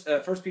you, 1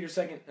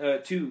 Peter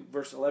 2,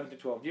 verse 11 to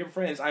 12. Dear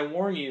friends, I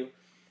warn you,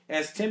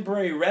 as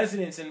temporary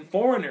residents and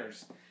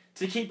foreigners,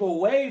 to keep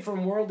away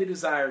from worldly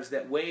desires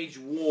that wage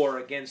war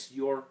against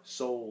your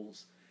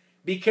souls.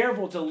 Be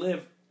careful to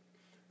live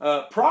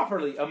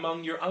properly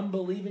among your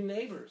unbelieving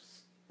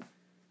neighbors.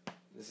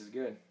 This is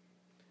good.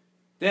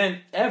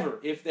 Then, ever,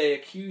 if they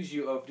accuse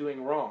you of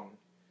doing wrong,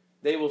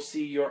 they will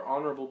see your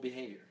honorable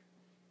behavior,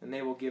 and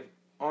they will give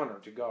honor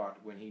to God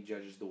when he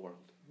judges the world.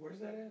 Where's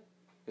that at?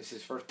 This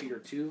is 1 Peter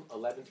 2,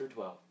 11 through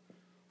 12.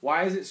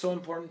 Why is it so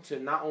important to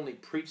not only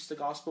preach the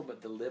gospel,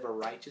 but to live a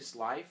righteous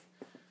life?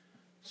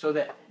 So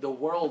that the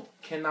world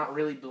cannot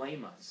really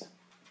blame us.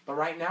 But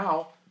right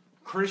now,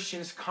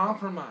 Christians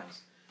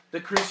compromise. The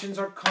Christians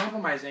are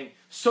compromising.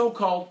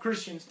 So-called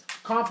Christians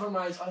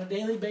compromise on a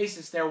daily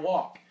basis their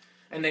walk.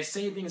 And they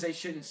say things they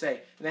shouldn't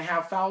say. And they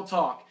have foul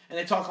talk. And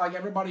they talk like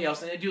everybody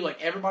else. And they do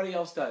like everybody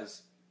else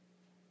does.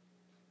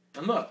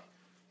 And look,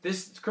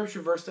 this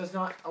scripture verse does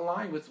not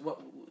align with what...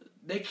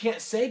 They can't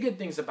say good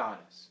things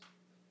about us.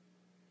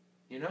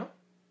 You know?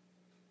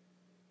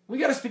 We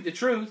got to speak the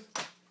truth.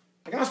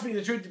 I got to speak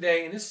the truth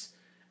today, and this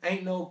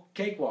ain't no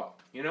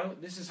cakewalk. You know?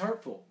 This is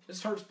hurtful.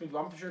 This hurts people.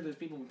 I'm sure there's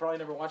people who probably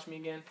never watch me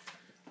again.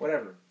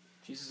 Whatever.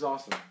 Jesus is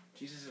awesome.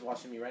 Jesus is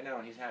watching me right now,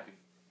 and he's happy.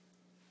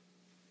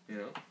 You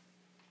know?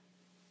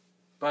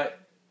 But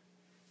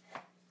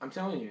I'm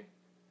telling you,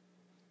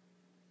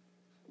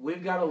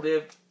 we've got to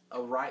live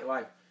a right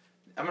life.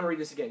 I'm going to read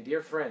this again.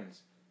 Dear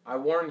friends, I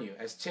warn you,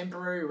 as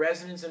temporary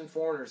residents and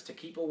foreigners, to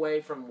keep away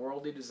from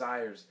worldly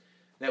desires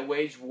that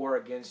wage war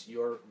against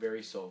your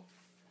very soul.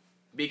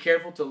 Be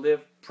careful to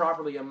live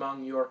properly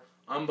among your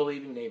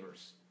unbelieving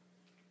neighbors.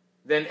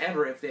 Then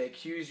ever, if they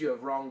accuse you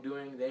of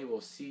wrongdoing, they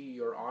will see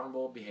your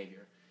honorable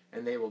behavior,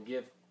 and they will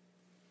give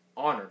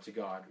honor to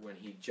God when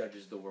he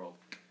judges the world.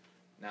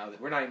 Now,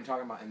 we're not even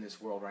talking about in this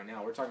world right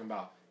now. We're talking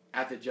about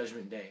at the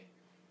judgment day,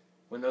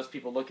 when those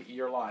people look at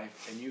your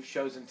life, and you've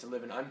chosen to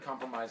live an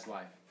uncompromised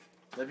life,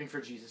 living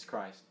for Jesus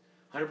Christ,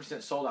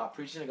 100% sold out,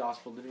 preaching the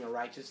gospel, living a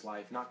righteous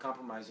life, not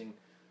compromising.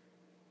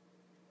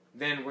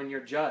 Then when you're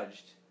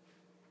judged,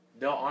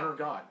 they'll honor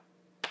God.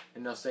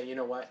 And they'll say, you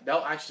know what?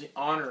 They'll actually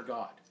honor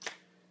God.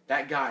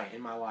 That guy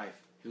in my life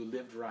who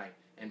lived right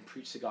and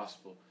preached the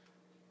gospel.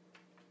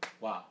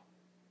 Wow.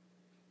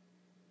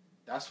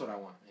 That's what I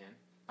want, man.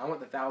 I want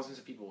the thousands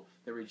of people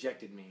that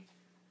rejected me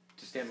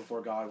to stand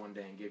before God one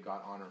day and give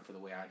God honor for the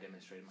way I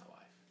demonstrated my life.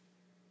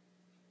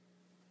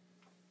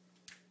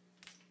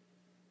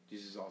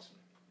 Jesus is awesome.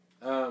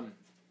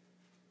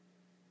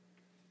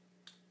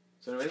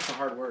 So anyway, it's a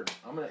hard word.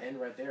 I'm going to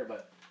end right there,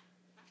 but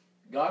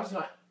God is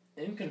not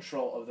in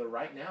control of the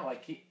right now.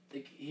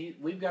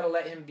 We've got to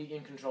let him be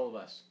in control of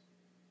us.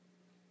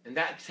 And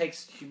that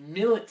takes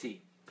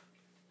humility.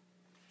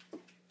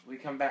 We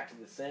come back to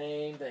the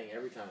same thing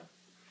every time.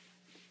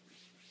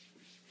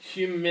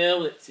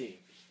 Humility.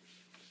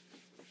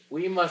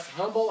 We must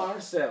humble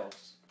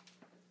ourselves,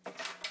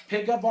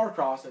 pick up our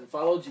cross, and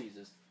follow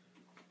Jesus.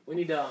 We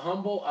need to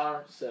humble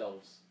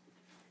ourselves.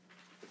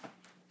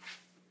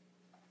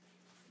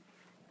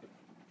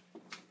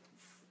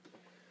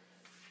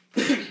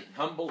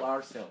 Humble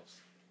ourselves.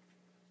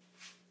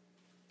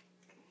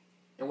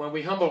 And when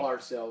we humble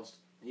ourselves,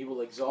 he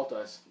will exalt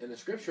us. And the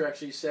scripture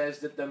actually says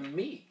that the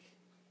meek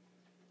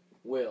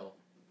will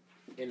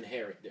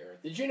inherit the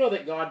earth. Did you know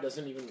that God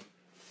doesn't even...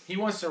 He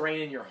wants to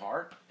reign in your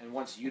heart and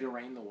wants you to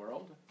reign the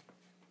world?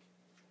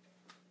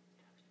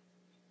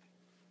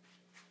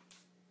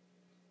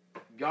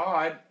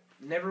 God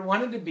never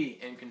wanted to be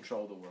in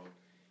control of the world.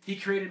 He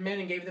created men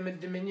and gave them a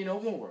dominion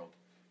over the world.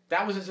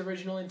 That was his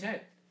original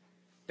intent.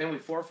 Then we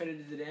forfeited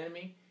it to the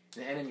enemy,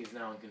 and the enemy is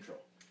now in control.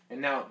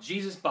 And now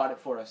Jesus bought it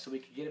for us so we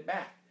could get it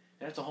back.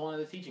 And that's a whole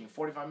other teaching,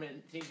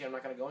 45-minute teaching I'm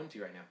not going to go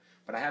into right now.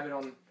 But I have it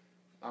on,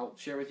 I'll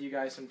share with you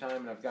guys sometime,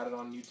 and I've got it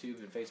on YouTube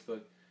and Facebook,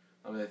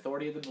 on the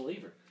authority of the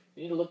believer.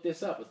 You need to look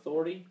this up,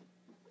 authority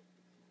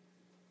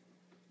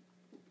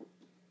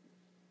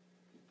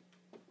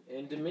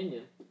and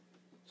dominion.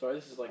 Sorry,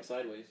 this is like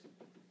sideways.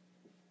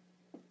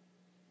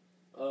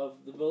 Of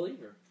the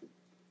believer.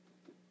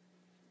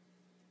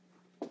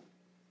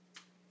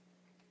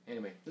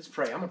 Anyway, let's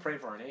pray. I'm going to pray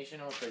for our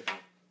nation. I'm going to pray for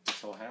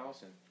this whole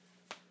house. And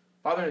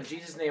Father, in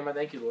Jesus' name, I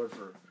thank you, Lord,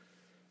 for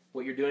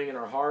what you're doing in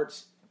our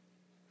hearts.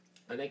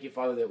 I thank you,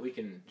 Father, that we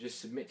can just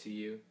submit to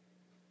you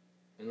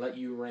and let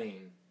you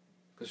reign.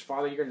 Because,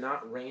 Father, you're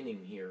not reigning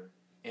here.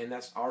 And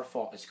that's our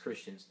fault as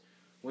Christians.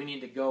 We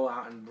need to go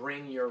out and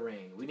bring your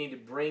reign. We need to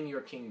bring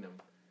your kingdom.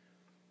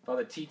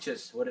 Father, teach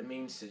us what it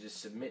means to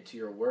just submit to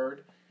your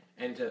word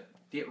and to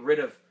get rid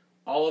of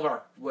all of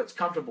our what's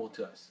comfortable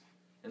to us.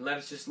 And let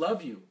us just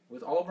love you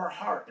with all of our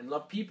heart and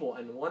love people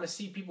and want to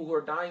see people who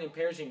are dying and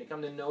perishing to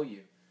come to know you.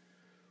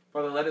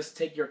 Father, let us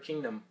take your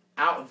kingdom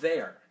out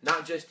there,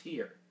 not just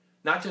here,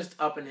 not just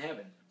up in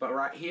heaven, but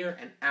right here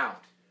and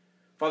out.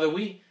 Father,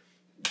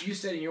 you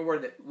said in your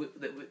word that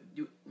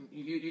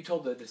you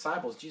told the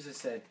disciples, Jesus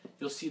said,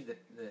 you'll see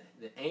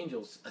the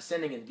angels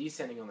ascending and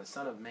descending on the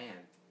Son of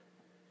Man.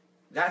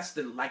 That's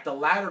like the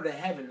ladder to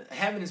heaven.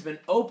 Heaven has been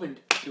opened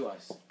to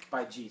us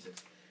by Jesus.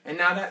 And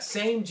now that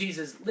same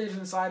Jesus lives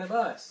inside of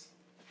us.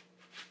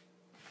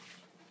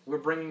 We're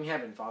bringing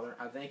heaven, Father.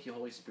 I thank you,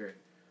 Holy Spirit,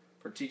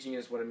 for teaching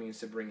us what it means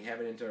to bring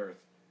heaven into earth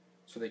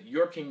so that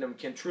your kingdom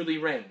can truly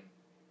reign.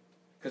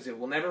 Because it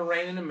will never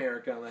reign in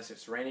America unless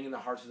it's reigning in the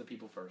hearts of the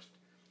people first.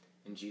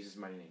 In Jesus'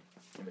 mighty name.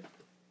 Amen.